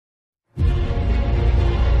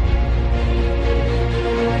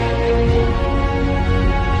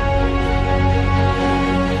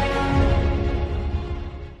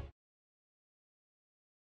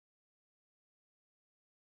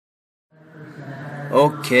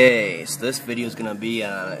Okay, so this video is going to be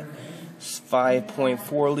on a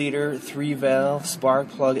 5.4 liter 3-valve spark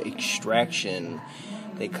plug extraction.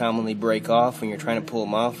 They commonly break off when you're trying to pull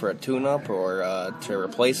them off for a tune-up or to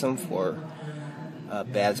replace them for a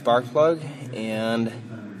bad spark plug. And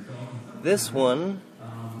this one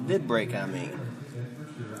did break on me.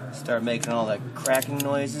 Started making all the cracking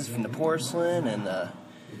noises from the porcelain and the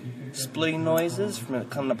splitting noises from it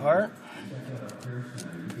coming apart.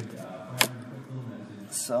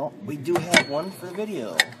 So we do have one for the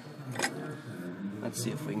video. Let's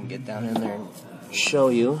see if we can get down in there and show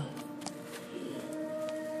you.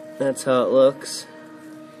 That's how it looks.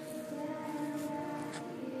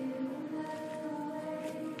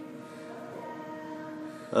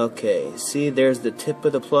 Okay, see, there's the tip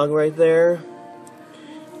of the plug right there.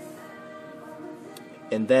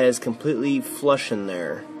 And that is completely flush in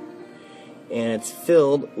there. And it's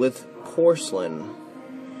filled with porcelain.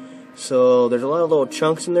 So there's a lot of little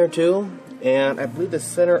chunks in there too. And I believe the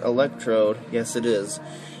center electrode, yes it is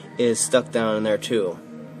stuck down in there too.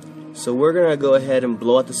 So we're going to go ahead and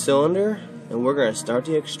blow out the cylinder, and we're going to start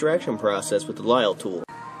the extraction process with the Lisle tool.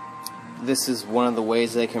 This is one of the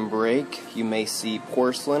ways they can break. You may see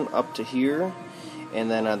porcelain up to here, and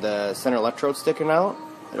then the center electrode sticking out.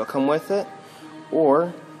 It'll come with it.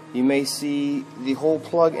 Or you may see the whole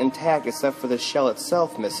plug intact except for the shell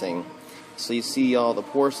itself missing. So you see all the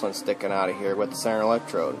porcelain sticking out of here with the center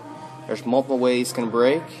electrode. There's multiple ways it can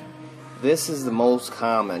break. This is the most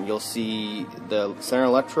common. You'll see the center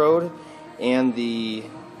electrode and the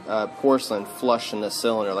porcelain flush in the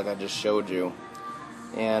cylinder like I just showed you.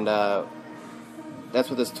 And that's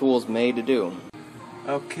what this tool is made to do.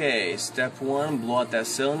 Okay, step one, blow out that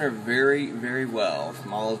cylinder very, very well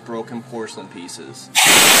from all those broken porcelain pieces.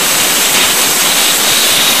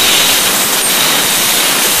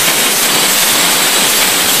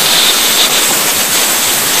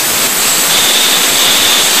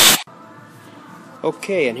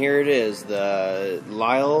 Okay, and here it is, the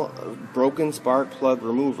Lisle broken spark plug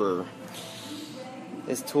remover.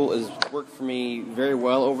 This tool has worked for me very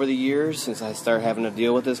well over the years since I started having to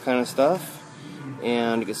deal with this kind of stuff.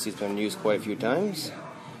 And you can see it's been used quite a few times.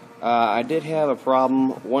 I did have a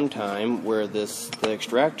problem one time where the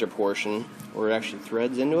extractor portion, where it actually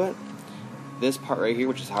threads into it, this part right here,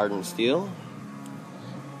 which is hardened steel,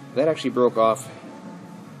 that actually broke off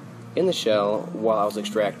in the shell while I was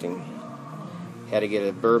extracting. Had to get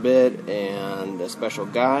a burr bit and a special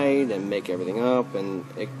guide and make everything up and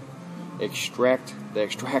extract the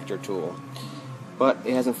extractor tool. But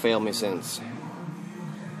it hasn't failed me since.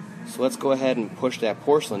 So let's go ahead and push that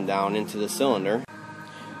porcelain down into the cylinder.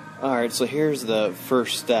 Alright, so here's the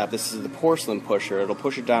first step. This is the porcelain pusher. It'll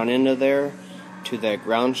push it down into there to that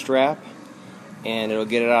ground strap, and it'll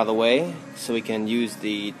get it out of the way so we can use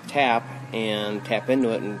the tap and tap into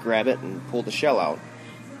it and grab it and pull the shell out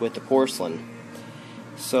with the porcelain.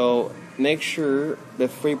 So make sure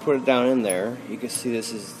before you put it down in there, you can see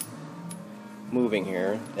this is moving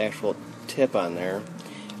here, the actual tip on there.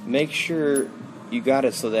 Make sure you got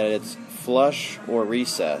it so that it's flush or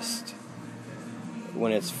recessed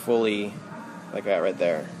when it's fully like that right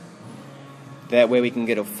there. That way we can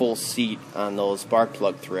get a full seat on those spark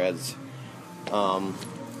plug threads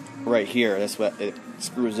right here. That's what it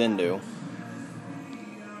screws into.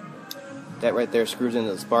 That right there screws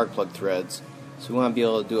into the spark plug threads. So we want to be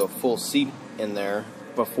able to do a full seat in there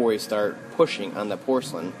before we start pushing on the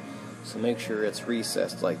porcelain. So make sure it's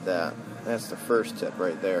recessed like that. That's the first tip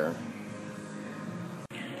right there.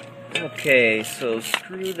 Okay, so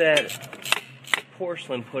screw that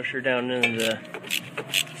porcelain pusher down into the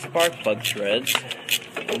spark plug threads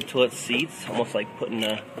until it seats, almost like putting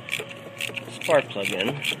a spark plug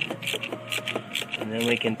in. And then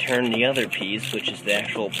we can turn the other piece, which is the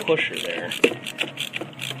actual pusher there.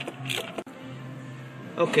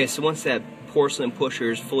 Okay, so once that porcelain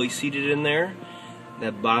pusher is fully seated in there,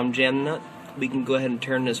 that bottom jam nut, we can go ahead and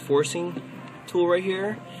turn this forcing tool right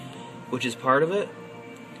here, which is part of it,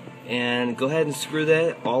 and go ahead and screw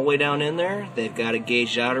that all the way down in there. They've got it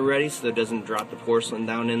gauged out already so that it doesn't drop the porcelain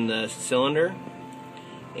down in the cylinder.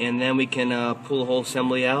 And then we can pull the whole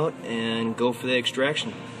assembly out and go for the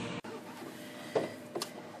extraction.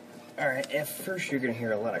 Alright, at first you're going to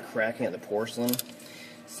hear a lot of cracking of the porcelain.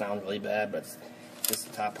 Sounds really bad, but it's just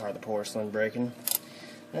the top part of the porcelain breaking.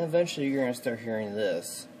 And eventually you're going to start hearing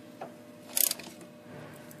this.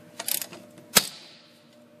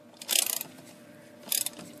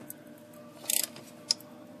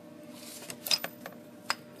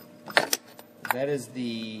 That is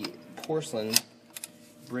the porcelain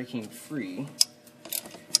breaking free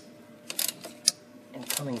and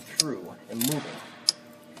coming through and moving.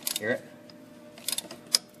 Hear it?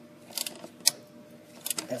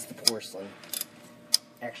 That's the porcelain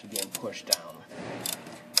actually being pushed down.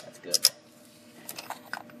 That's good.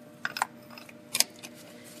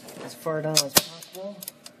 As far down as possible.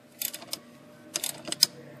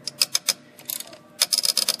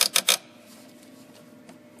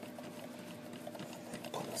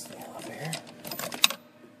 Pull this thing off here.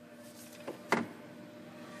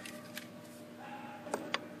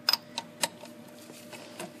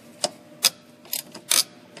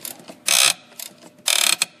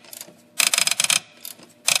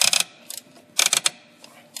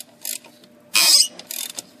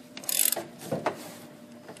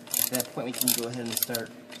 At that point, we can go ahead and start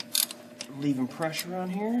leaving pressure on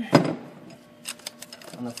here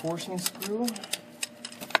on the forcing screw,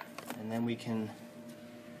 and then we can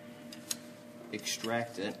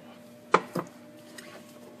extract it.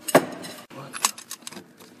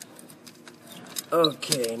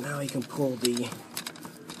 Okay, now you can pull the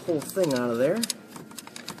whole thing out of there,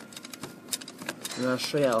 and I'll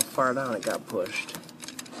show you how far down it got pushed.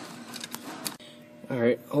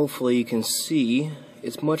 Alright, hopefully you can see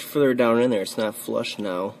it's much further down in there. It's not flush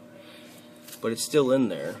now, but it's still in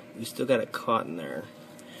there. We still got it caught in there.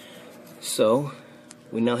 So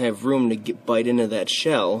we now have room to bite into that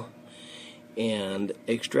shell and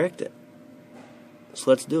extract it. So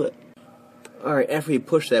let's do it. Alright, after you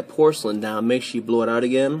push that porcelain down, make sure you blow it out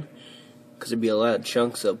again, because there'll be a lot of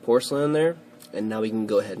chunks of porcelain in there. And now we can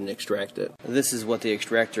go ahead and extract it. This is what the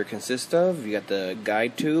extractor consists of. You got the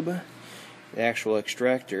guide tube, the actual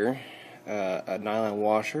extractor, a nylon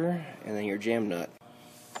washer, and then your jam nut.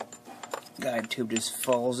 Guide tube just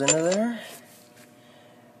falls into there,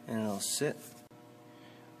 and it'll sit.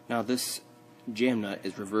 Now this jam nut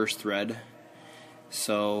is reverse thread,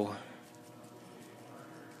 so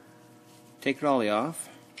take it all the way off,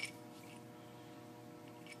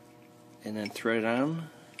 and then thread it on,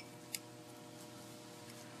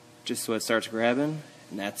 just so it starts grabbing,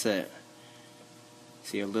 and that's it.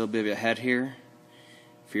 See a little bit of a head here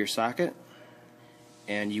for your socket,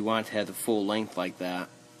 and you want it to have the full length like that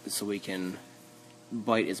so we can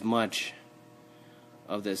bite as much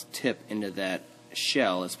of this tip into that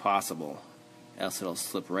shell as possible, else it'll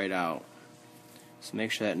slip right out. So make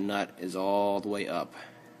sure that nut is all the way up.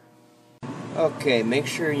 Okay, make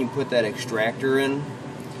sure you put that extractor in.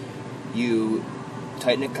 You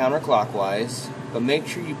tighten it counterclockwise, but make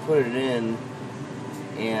sure you put it in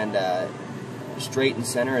and straight and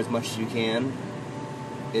center as much as you can.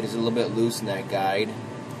 It is a little bit loose in that guide.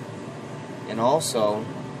 And also,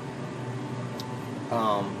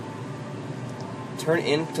 turn it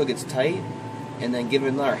in until it gets tight, and then give it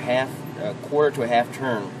another quarter to a half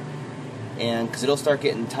turn. And because it'll start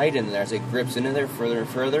getting tight in there as it grips into there further and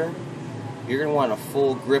further, you're going to want a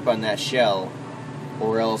full grip on that shell,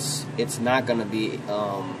 or else it's not going to be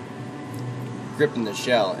gripping the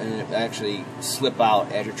shell, and it actually slip out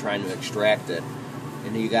as you're trying to extract it.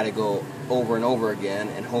 And you got to go over and over again,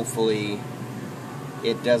 and hopefully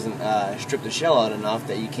it doesn't strip the shell out enough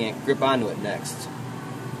that you can't grip onto it next.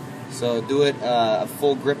 So do it a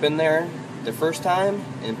full grip in there the first time,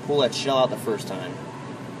 and pull that shell out the first time.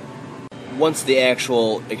 Once the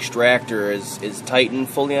actual extractor is tightened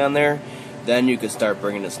fully on there, then you can start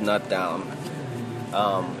bringing this nut down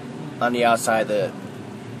on the outside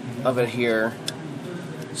of it here,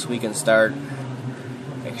 so we can start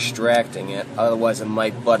extracting it. Otherwise it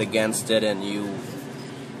might butt against it and you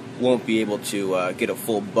won't be able to get a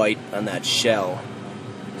full bite on that shell.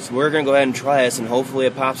 So we're going to go ahead and try this, and hopefully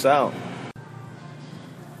it pops out.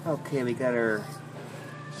 Okay, we got our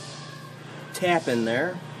tap in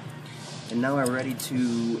there, and now we're ready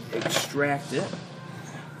to extract it.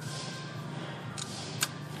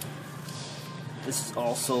 This is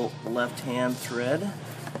also left-hand thread,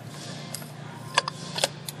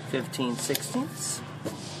 15/16.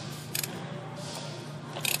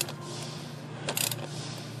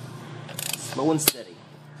 Slow and steady.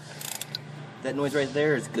 That noise right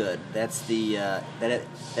there is good. That's the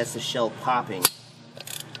that's the shell popping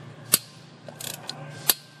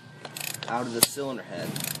out of the cylinder head.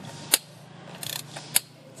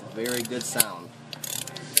 It's a very good sound.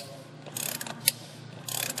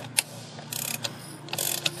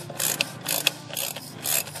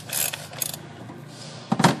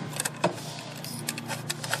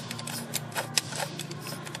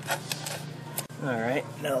 Alright,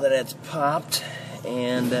 now that it's popped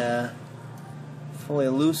and fully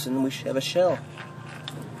loosened, we should have a shell.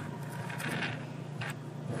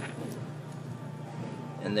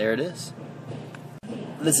 And there it is.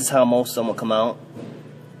 This is how most of them will come out.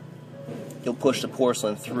 You'll push the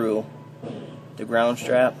porcelain through the ground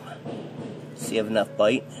strap, so you have enough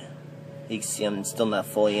bite. You can see I'm still not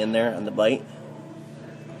fully in there on the bite.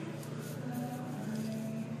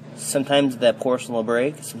 Sometimes that porcelain will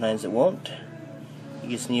break, sometimes it won't. You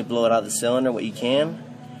just need to blow it out of the cylinder what you can,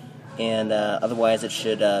 and otherwise it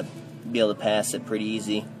should be able to pass it pretty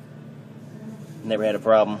easy. Never had a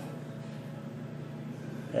problem.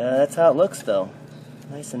 That's how it looks though.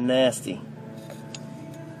 Nice and nasty.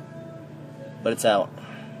 But it's out.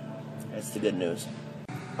 That's the good news.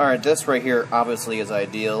 Alright, this right here obviously is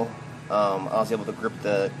ideal. I was able to grip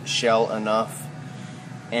the shell enough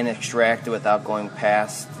and extract it without going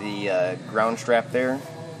past the ground strap there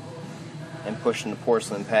and pushing the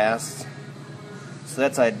porcelain past. So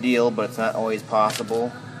that's ideal, but it's not always possible,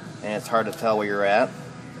 and it's hard to tell where you're at.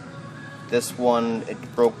 This one,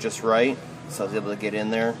 it broke just right, so I was able to get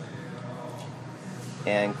in there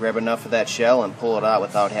and grab enough of that shell and pull it out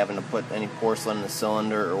without having to put any porcelain in the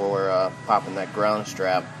cylinder or popping that ground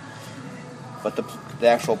strap. But the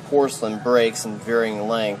actual porcelain breaks in varying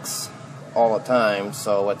lengths all the time,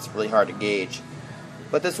 so it's really hard to gauge.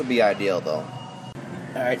 But this would be ideal though.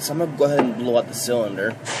 Alright, so I'm going to go ahead and blow out the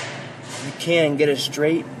cylinder. You can get it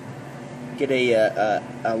straight, get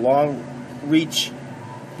a long reach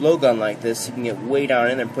blowgun like this. You can get way down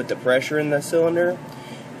in and put the pressure in the cylinder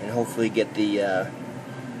and hopefully get the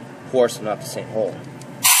porcelain off the same hole.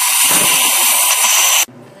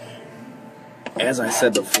 As I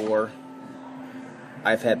said before,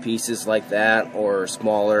 I've had pieces like that or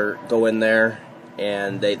smaller go in there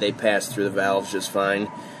and they pass through the valves just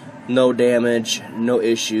fine. No damage, no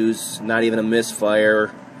issues, not even a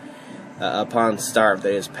misfire upon start.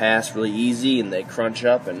 They just pass really easy and they crunch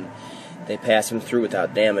up and they pass them through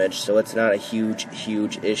without damage, so it's not a huge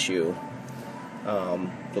issue. The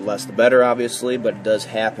less the better, obviously, but it does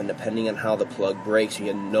happen depending on how the plug breaks. You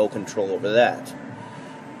have no control over that.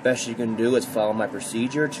 Best you can do is follow my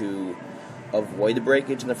procedure to avoid the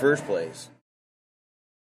breakage in the first place.